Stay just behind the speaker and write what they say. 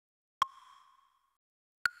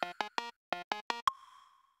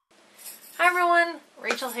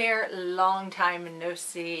Rachel here, long time no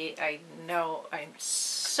see. I know, I'm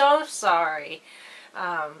so sorry.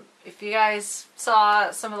 If you guys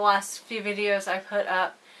saw some of the last few videos I put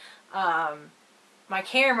up, my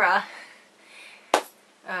camera,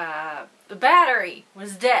 the battery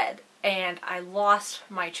was dead and I lost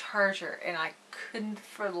my charger and I couldn't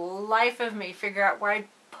for the life of me figure out where I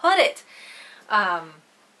put it. And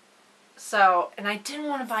I didn't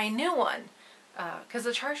want to buy a new one because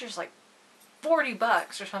the charger's like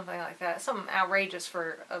 $40 or something like that. Something outrageous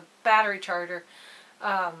for a battery charger.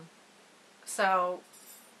 So,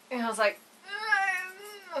 you know, I was like,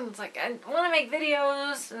 I want to make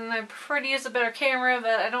videos and I prefer to use a better camera,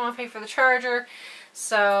 but I don't want to pay for the charger.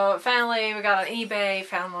 So finally we got on eBay,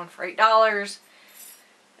 found one for $8,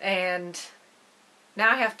 and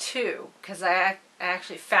now I have two because I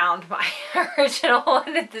actually found my original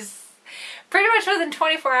one at this, pretty much within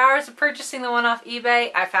 24 hours of purchasing the one off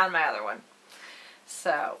eBay, I found my other one.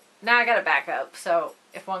 So now I got a backup, so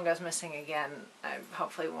if one goes missing again, I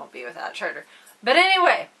hopefully won't be without a charger. But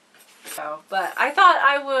anyway, but I thought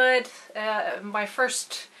I would, my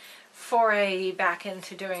first foray back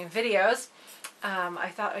into doing videos, I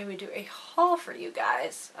thought I would do a haul for you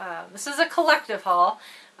guys. This is a collective haul.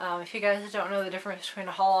 If you guys don't know the difference between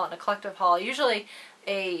a haul and a collective haul, usually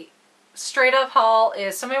a straight up haul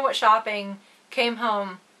is somebody went shopping, came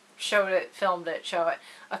home, showed it, filmed it, show it.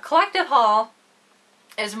 A collective haul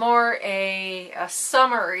is more a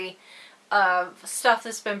summary of stuff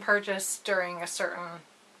that's been purchased during a certain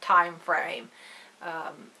time frame.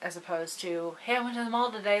 As opposed to, hey, I went to the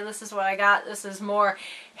mall today, this is what I got. This is more,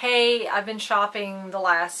 hey, I've been shopping the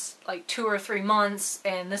last like 2 or 3 months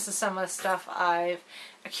and this is some of the stuff I've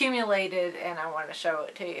accumulated and I want to show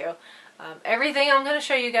it to you. Everything I'm going to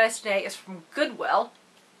show you guys today is from Goodwill.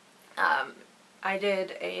 I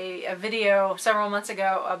did a video several months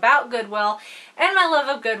ago about Goodwill and my love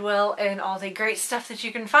of Goodwill and all the great stuff that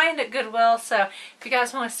you can find at Goodwill. So if you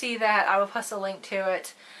guys want to see that, I will post a link to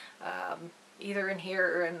it. Either in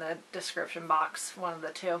here or in the description box, one of the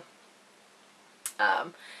two.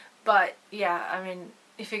 But yeah, I mean,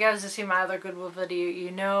 if you guys have seen my other Goodwill video,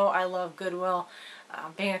 you know I love Goodwill.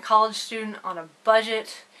 Being a college student on a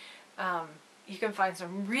budget, you can find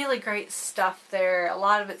some really great stuff there. A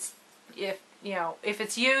lot of it's, if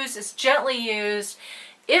it's used, it's gently used.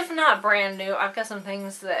 If not brand new, I've got some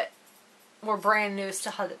things that were brand new,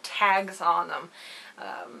 still had the tags on them.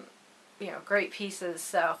 Great pieces.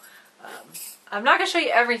 So I'm not going to show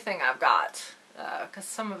you everything I've got, because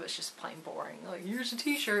some of it's just plain boring. Like, here's a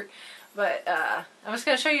t-shirt. But I'm just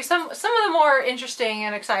going to show you some of the more interesting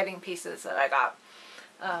and exciting pieces that I got.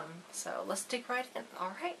 So let's dig right in.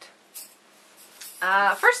 Alright.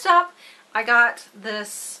 First up, I got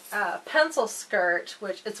this pencil skirt,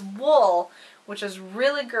 which it's wool, which is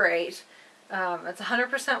really great. It's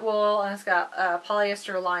 100% wool, and it's got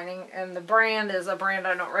polyester lining, and the brand is a brand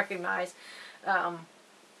I don't recognize.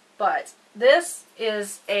 But this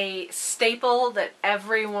is a staple that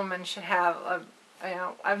every woman should have.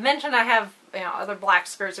 I've mentioned I have other black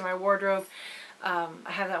skirts in my wardrobe. I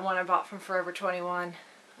have that one I bought from Forever 21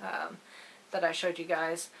 that I showed you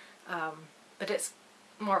guys. But it's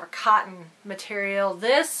more of a cotton material.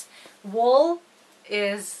 This wool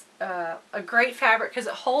is a great fabric because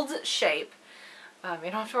it holds its shape.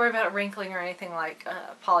 You don't have to worry about it wrinkling or anything like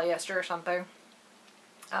polyester or something.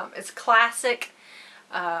 It's classic.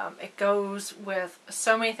 It goes with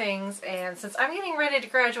so many things, and since I'm getting ready to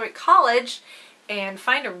graduate college and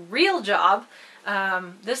find a real job,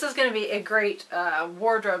 this is going to be a great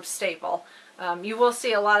wardrobe staple. You will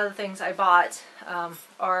see a lot of the things I bought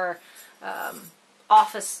are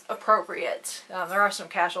office appropriate. There are some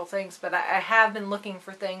casual things, but I have been looking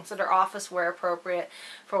for things that are office wear appropriate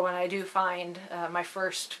for when I do find my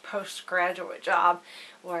first postgraduate job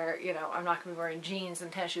where, I'm not going to be wearing jeans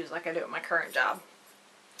and tennis shoes like I do at my current job.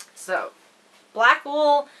 So, black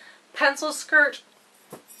wool, pencil skirt,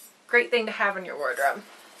 great thing to have in your wardrobe.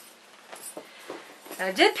 And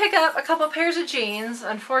I did pick up a couple pairs of jeans,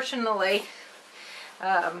 unfortunately.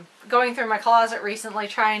 Going through my closet recently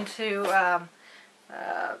trying to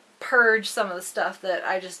purge some of the stuff that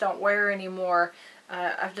I just don't wear anymore.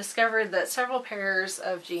 I've discovered that several pairs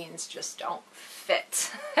of jeans just don't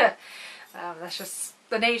fit. That's just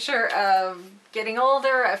the nature of getting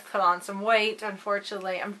older. I've put on some weight,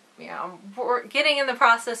 unfortunately. I'm getting in the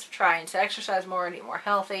process of trying to exercise more and eat more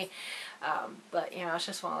healthy. But it's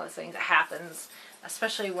just one of those things that happens,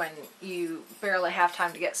 especially when you barely have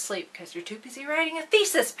time to get sleep because you're too busy writing a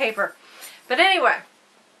thesis paper. But anyway,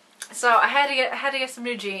 So I had to get some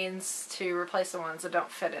new jeans to replace the ones that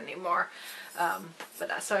don't fit anymore.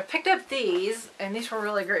 So I picked up these, and these were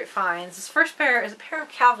really great finds. This first pair is a pair of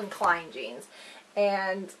Calvin Klein jeans,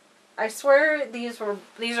 and I swear these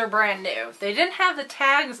are brand new. They didn't have the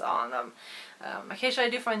tags on them. Occasionally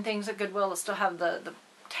I do find things at Goodwill that still have the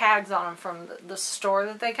tags on them from the store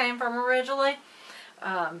that they came from originally.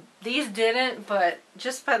 These didn't, but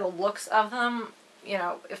just by the looks of them, you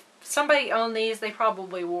know, if somebody owned these, they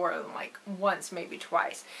probably wore them like once, maybe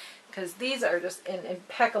twice, because these are just in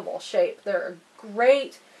impeccable shape. They're a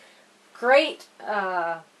great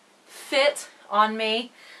fit on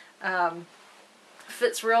me.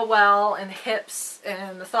 Fits real well in the hips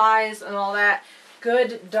and the thighs and all that.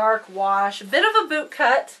 Good dark wash, a bit of a boot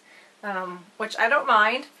cut, which I don't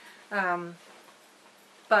mind,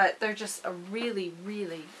 but they're just a really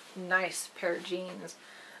nice pair of jeans.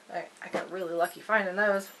 I got really lucky finding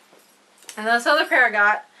those. And this other pair I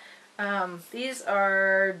got, these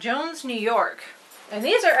are Jones, New York. And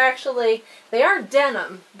these are actually, they are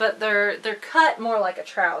denim, but they're cut more like a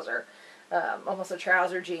trouser, almost a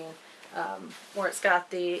trouser jean, where it's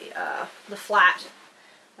got the flat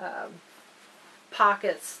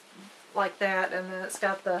pockets like that, and then it's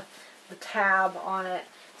got the tab on it.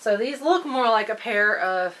 So these look more like a pair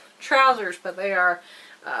of trousers, but they are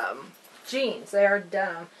jeans. They are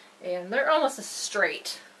denim, and they're almost a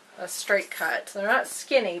straight cut. They're not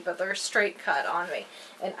skinny, but they're a straight cut on me.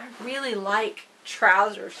 And I really like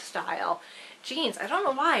trouser style jeans. I don't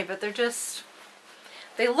know why, but they're just,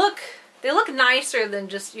 they look nicer than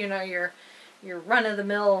just, you know, your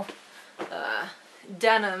run-of-the-mill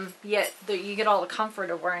denim, yet you get all the comfort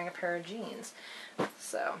of wearing a pair of jeans.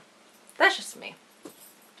 So that's just me.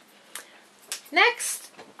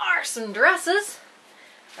 Next are some dresses.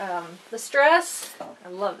 This dress, I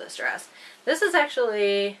love this dress. This is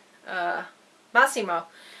actually Massimo,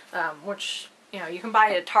 which, you know, you can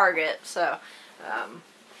buy it at Target. So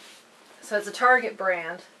it's a Target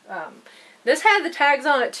brand. This had the tags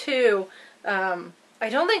on it too. I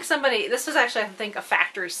don't think this was actually, I think, a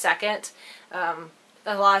factory second.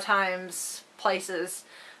 A lot of times places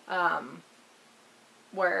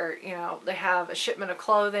where, you know, they have a shipment of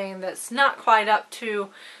clothing that's not quite up to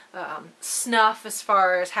snuff as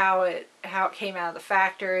far as how it came out of the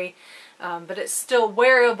factory, but it's still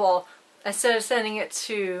wearable. Instead of sending it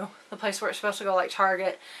to the place where it's supposed to go, like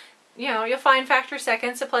Target, you know, you'll find factory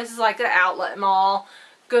seconds at places like the Outlet Mall,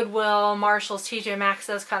 Goodwill, Marshall's, TJ Maxx,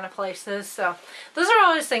 those kind of places. So those are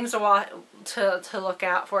always things to look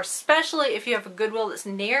out for, especially if you have a Goodwill that's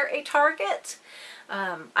near a Target.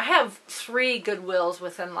 I have 3 Goodwills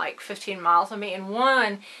within like 15 miles of me, and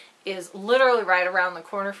one is literally right around the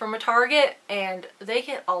corner from a Target, and they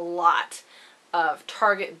get a lot of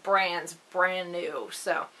Target brands brand new.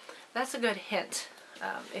 So that's a good hint.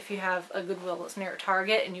 If you have a Goodwill that's near a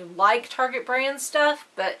Target and you like Target brand stuff,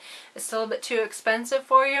 but it's still a bit too expensive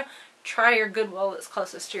for you, try your Goodwill that's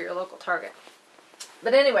closest to your local Target.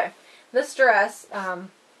 But anyway, this dress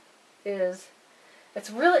it's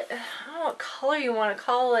really, I don't know what color you want to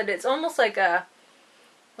call it. It's almost like a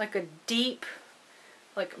deep,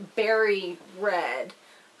 like berry red,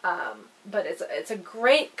 but it's a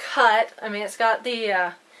great cut. I mean, it's got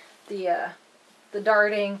the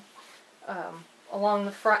darting along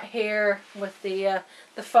the front here with the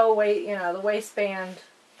faux waist, you know, the waistband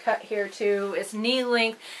cut here too. It's knee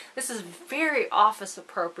length. This is very office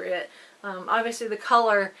appropriate. Obviously the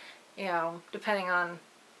color, you know, depending on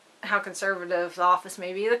how conservative the office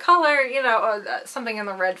may be, the color, you know, something in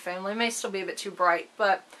the red family may still be a bit too bright,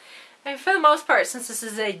 but I mean, for the most part, since this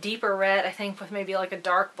is a deeper red, I think with maybe like a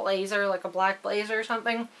dark blazer, like a black blazer or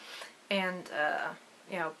something, and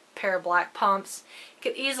you know, pair of black pumps,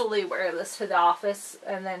 you could easily wear this to the office,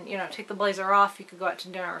 and then, you know, take the blazer off. You could go out to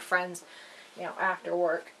dinner with friends, you know, after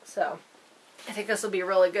work. So I think this will be a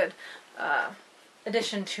really good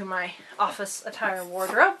addition to my office attire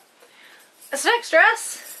wardrobe. This next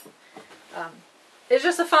dress is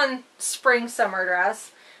just a fun spring summer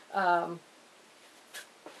dress.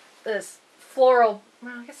 This floral,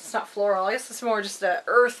 well, I guess it's not floral, I guess it's more just an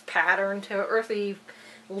earth pattern to it, earthy,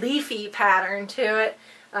 leafy pattern to it.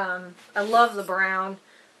 I love the brown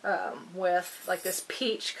with like this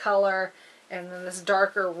peach color, and then this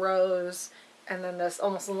darker rose, and then this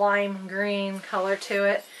almost lime green color to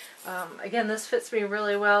it. Again, this fits me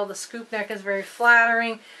really well. The scoop neck is very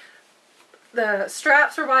flattering. The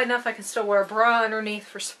straps are wide enough I can still wear a bra underneath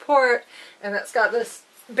for support, and it's got this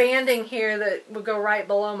banding here that would go right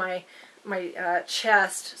below my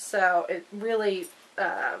chest, so it really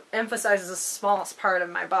emphasizes the smallest part of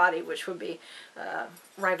my body, which would be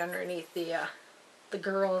right underneath the the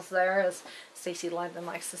girls there, as Stacey London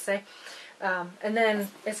likes to say. And then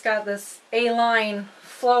it's got this A-line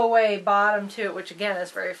flow-away bottom to it, which again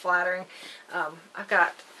is very flattering. I've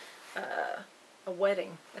got a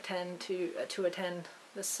wedding to attend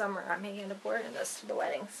this summer. I may end up wearing this to the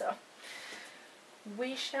wedding, so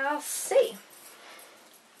we shall see.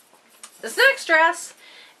 This next dress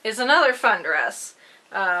is another fun dress.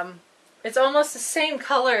 It's almost the same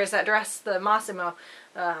color as that dress, the Massimo,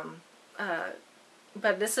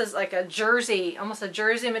 but this is like a jersey, almost a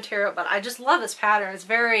jersey material, but I just love this pattern. It's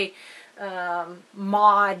very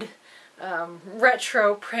mod,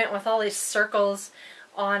 retro print with all these circles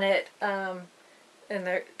on it, and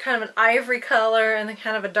they're kind of an ivory color and then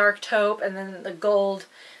kind of a dark taupe and then the gold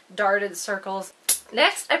darted circles.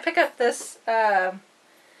 Next I pick up this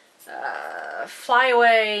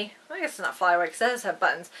flyaway, I guess it's not flyaway because it does have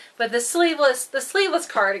buttons, but the sleeveless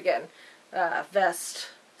cardigan vest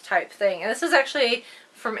type thing. And this is actually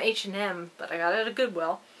from H&M, but I got it at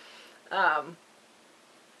Goodwill. And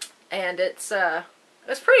it's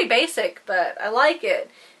pretty basic, but I like it.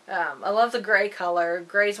 I love the gray color.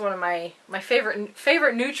 Gray's one of my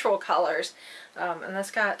favorite neutral colors. And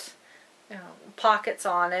it's got, you know, pockets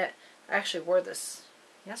on it. I actually wore this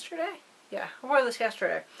yesterday. Yeah, I wore this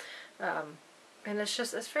yesterday. And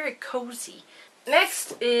it's very cozy.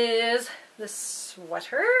 Next is this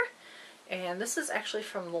sweater. And this is actually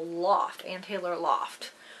from the Loft, Ann Taylor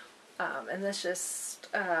Loft. And this just,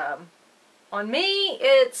 on me,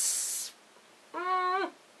 it's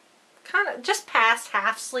kind of just past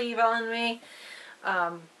half sleeve on me.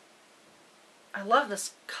 I love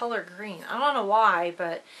this color green. I don't know why,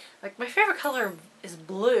 but like my favorite color is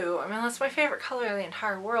blue. I mean, that's my favorite color in the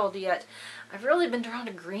entire world, yet I've really been drawn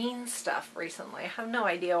to green stuff recently. I have no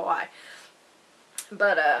idea why.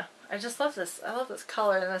 But I just love this. I love this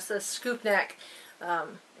color, and this scoop neck.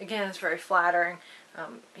 Again, it's very flattering.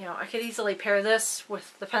 You know, I could easily pair this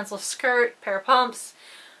with the pencil skirt, pair of pumps.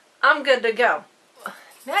 I'm good to go.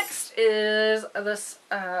 Next is this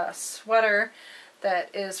sweater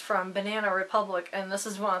that is from Banana Republic, and this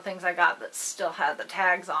is one of the things I got that still had the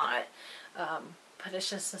tags on it. But it's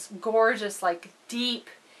just this gorgeous, like, deep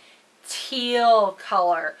teal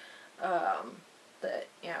color. That,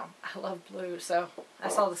 you know, I love blue, so I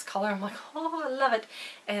saw this color, I'm like, oh, I love it.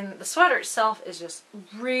 And the sweater itself is just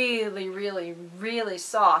really, really, really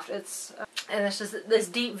soft. It's and it's just this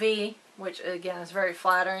deep V, which again is very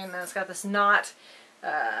flattering, and then it's got this knot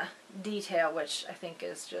detail, which I think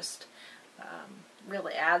is just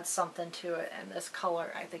really adds something to it, and this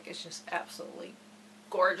color I think is just absolutely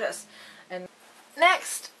gorgeous. And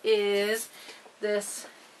next is this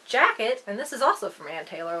jacket, and this is also from Ann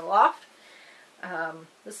Taylor Loft.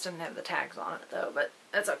 This doesn't have the tags on it though, but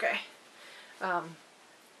that's okay.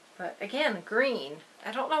 But again, green.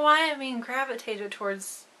 I don't know why I'm being gravitated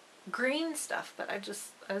towards green stuff, but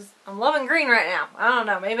I'm loving green right now. I don't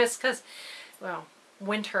know, maybe it's because, well,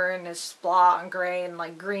 winter and it's blah and gray, and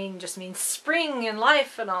like green just means spring and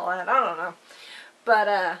life and all that. I don't know.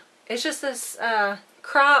 But it's just this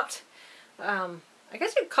cropped, I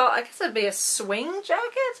guess it'd be a swing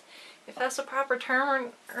jacket, if that's a proper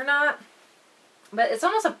term or not. But it's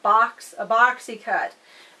almost a boxy cut.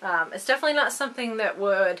 It's definitely not something that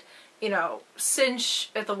would, you know, cinch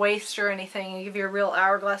at the waist or anything and give you a real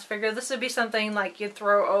hourglass figure. This would be something like you'd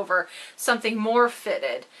throw over something more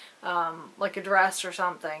fitted, like a dress or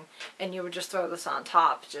something, and you would just throw this on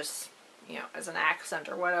top, just, you know, as an accent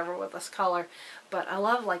or whatever with this color. But I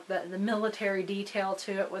love like the military detail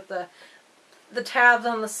to it with the tabs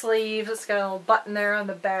on the sleeves. It's got a little button there on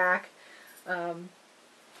the back.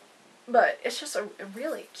 But it's just a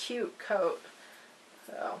really cute coat.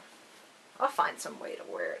 So I'll find some way to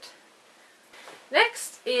wear it.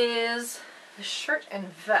 Next is the shirt and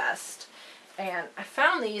vest. And I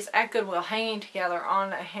found these at Goodwill hanging together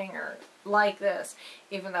on a hanger like this,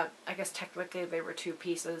 even though I guess technically they were two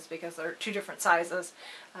pieces because they're two different sizes.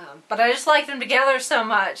 But I just liked them together so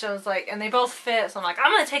much. I was like, and they both fit, so I'm like,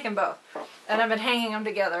 I'm going to take them both. And I've been hanging them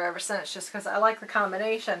together ever since just because I like the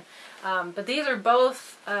combination. But these are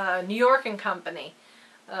both New York & Company,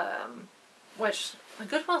 which the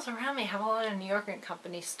Goodwills around me have a lot of New York &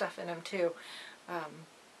 Company stuff in them too.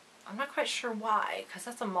 I'm not quite sure why, because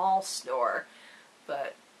that's a mall store,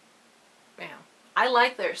 but, you know, I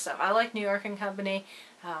like their stuff. I like New York & Company.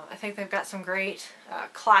 I think they've got some great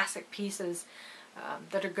classic pieces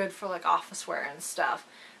that are good for like office wear and stuff.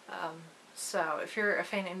 So if you're a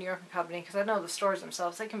fan of New York & Company, because I know the stores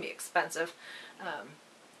themselves, they can be expensive.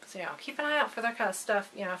 So, you know, keep an eye out for that kind of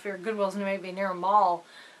stuff. You know, if your Goodwill's maybe near a mall,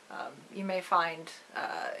 you may find,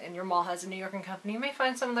 and your mall has a New York & Company, you may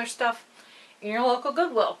find some of their stuff in your local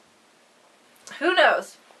Goodwill. who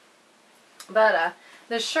knows? But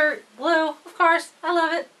this shirt, blue, of course, I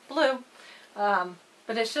love it, blue.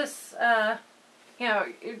 But it's just, you know,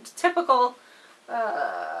 it's typical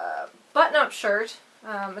button-up shirt.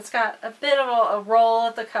 It's got a bit of a roll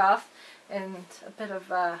at the cuff and a bit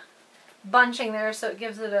of bunching there, so it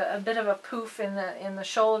gives it a bit of a poof in the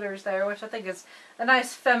shoulders there, which I think is a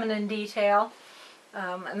nice feminine detail.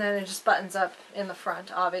 And then it just buttons up in the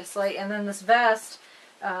front, obviously. And then this vest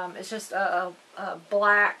is just a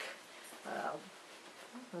black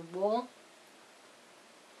wool.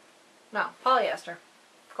 No, polyester,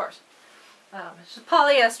 of course. It's just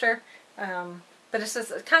polyester, but it's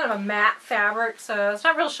just kind of a matte fabric, so it's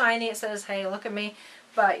not real shiny. It says, "Hey, look at me."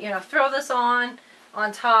 But, you know, throw this on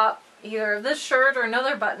top either of this shirt or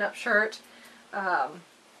another button-up shirt,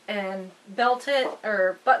 and belt it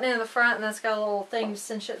or button it in the front, and then it's got a little thing to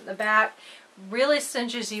cinch it in the back. Really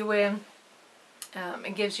cinches you in.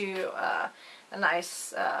 It gives you a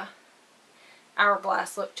nice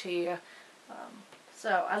hourglass look to you.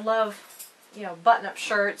 So I love, you know, button-up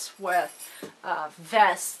shirts with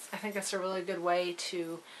vests. I think that's a really good way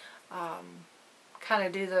to kind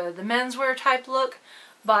of do the menswear type look,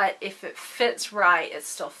 but if it fits right, it's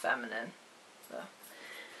still feminine. So.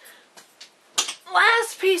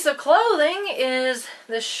 Last piece of clothing is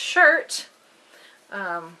this shirt,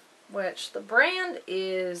 which the brand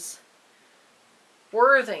is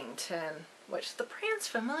Worthington, which the brand's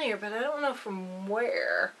familiar, but I don't know from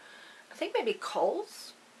where. I think maybe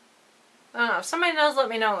Kohl's? I don't know. If somebody knows, let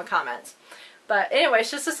me know in the comments. But anyway,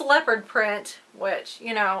 it's just this leopard print, which,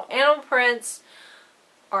 you know, animal prints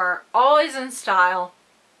are always in style.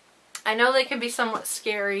 I know they can be somewhat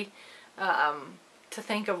scary to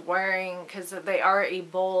think of wearing because they are a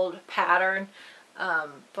bold pattern.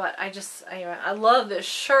 But I love this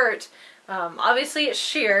shirt. Obviously it's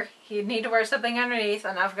sheer. You need to wear something underneath,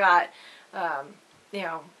 and I've got, you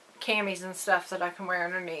know, camis and stuff that I can wear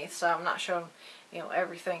underneath, so I'm not showing, you know,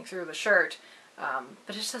 everything through the shirt.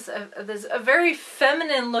 But it's just a very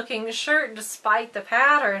feminine looking shirt despite the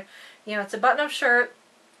pattern. You know, it's a button-up shirt.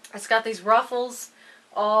 It's got these ruffles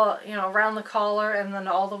all, you know, around the collar and then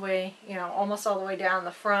all the way, you know, almost all the way down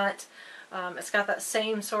the front. It's got that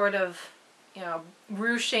same sort of, you know,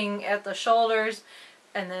 ruching at the shoulders,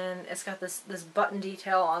 and then it's got this button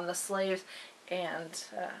detail on the sleeves. And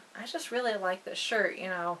I just really like this shirt. You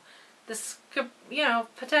know, this could, you know,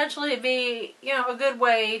 potentially be, you know, a good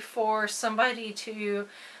way for somebody to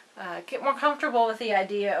get more comfortable with the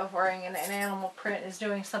idea of wearing an animal print, is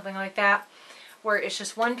doing something like that, where it's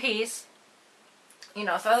just one piece. You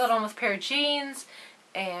know, throw that on with a pair of jeans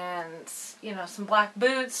and, you know, some black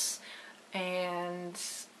boots, and,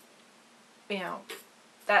 you know,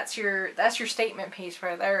 that's your statement piece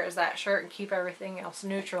right there, is that shirt, and keep everything else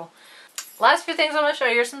neutral. Last few things I'm going to show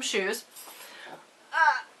you are some shoes.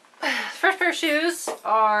 First pair of shoes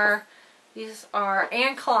are, these are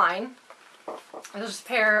Anne Klein. There's a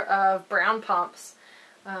pair of brown pumps.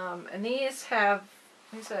 And these have,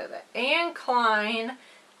 the Anne Klein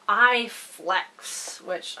iFlex,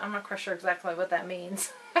 which I'm not quite sure exactly what that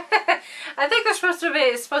means. I think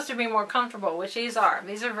they're supposed to be more comfortable, which these are.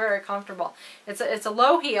 These are very comfortable. It's a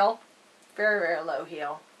low heel, very, very low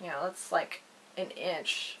heel. You know, it's like an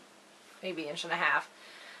inch, maybe inch and a half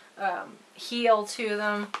heel to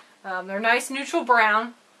them. They're nice neutral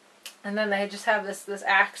brown, and then they just have this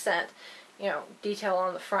accent, you know, detail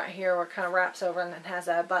on the front here where it kind of wraps over and then has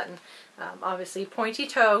that button. Obviously pointy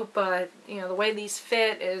toe, but, you know, the way these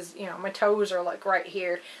fit is, you know, my toes are like right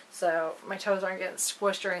here, so my toes aren't getting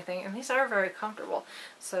squished or anything, and these are very comfortable.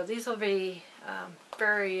 So these will be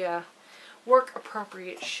very work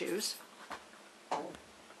appropriate shoes.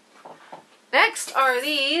 Next are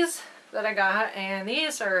these that I got, and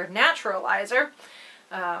these are Naturalizer,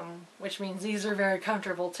 which means these are very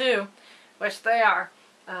comfortable too, which they are.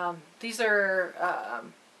 These are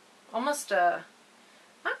almost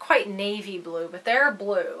not quite navy blue, but they're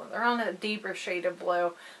blue. They're on a deeper shade of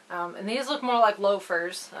blue, and these look more like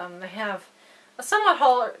loafers. They have a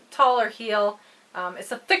somewhat taller heel.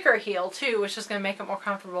 It's a thicker heel too, which is going to make it more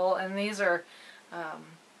comfortable, and these are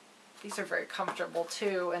very comfortable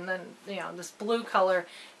too. And then, you know, this blue color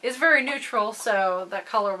is very neutral, so that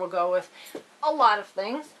color will go with a lot of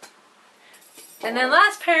things. And then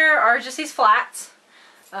last pair are just these flats.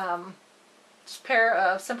 Just a pair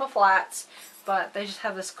of simple flats, but they just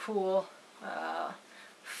have this cool,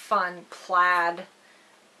 fun plaid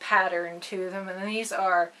pattern to them. And these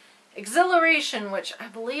are Exhilaration, which I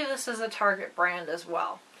believe this is a Target brand as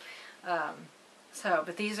well.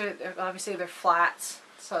 But these are, obviously they're flats,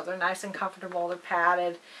 so they're nice and comfortable. They're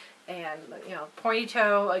padded, and, you know, pointy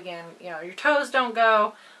toe, again, you know, your toes don't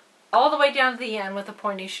go all the way down to the end with the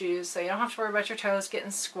pointy shoes, so you don't have to worry about your toes getting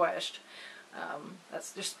squished.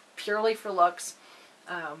 That's just purely for looks.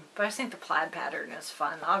 But I just think the plaid pattern is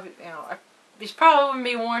fun. These probably wouldn't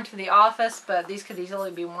be worn to the office, but these could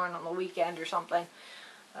easily be worn on the weekend or something.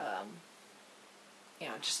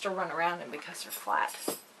 Just to run around in because they're flat.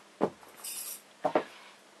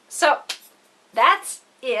 So, that's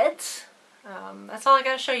it. That's all I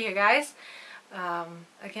got to show you guys.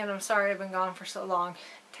 Again, I'm sorry I've been gone for so long.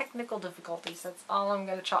 Technical difficulties. That's all I'm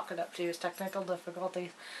going to chalk it up to, is technical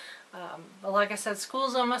difficulties. But like I said,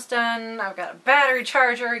 school's almost done. I've got a battery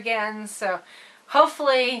charger again, so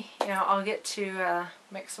hopefully, I'll get to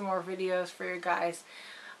make some more videos for you guys.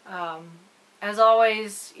 As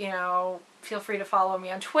always, feel free to follow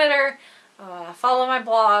me on Twitter. Follow my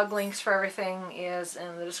blog. Links for everything is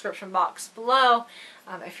in the description box below.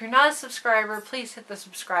 If you're not a subscriber, please hit the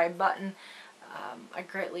subscribe button. I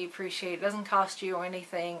greatly appreciate it. It doesn't cost you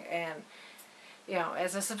anything, and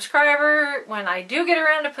as a subscriber, when I do get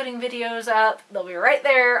around to putting videos up, they'll be right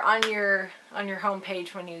there on your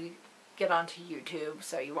homepage when you get onto YouTube,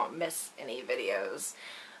 so you won't miss any videos.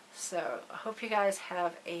 So I hope you guys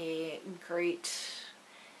have a great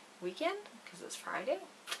weekend, because it's Friday,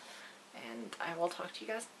 and I will talk to you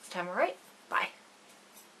guys next time. Alright, bye.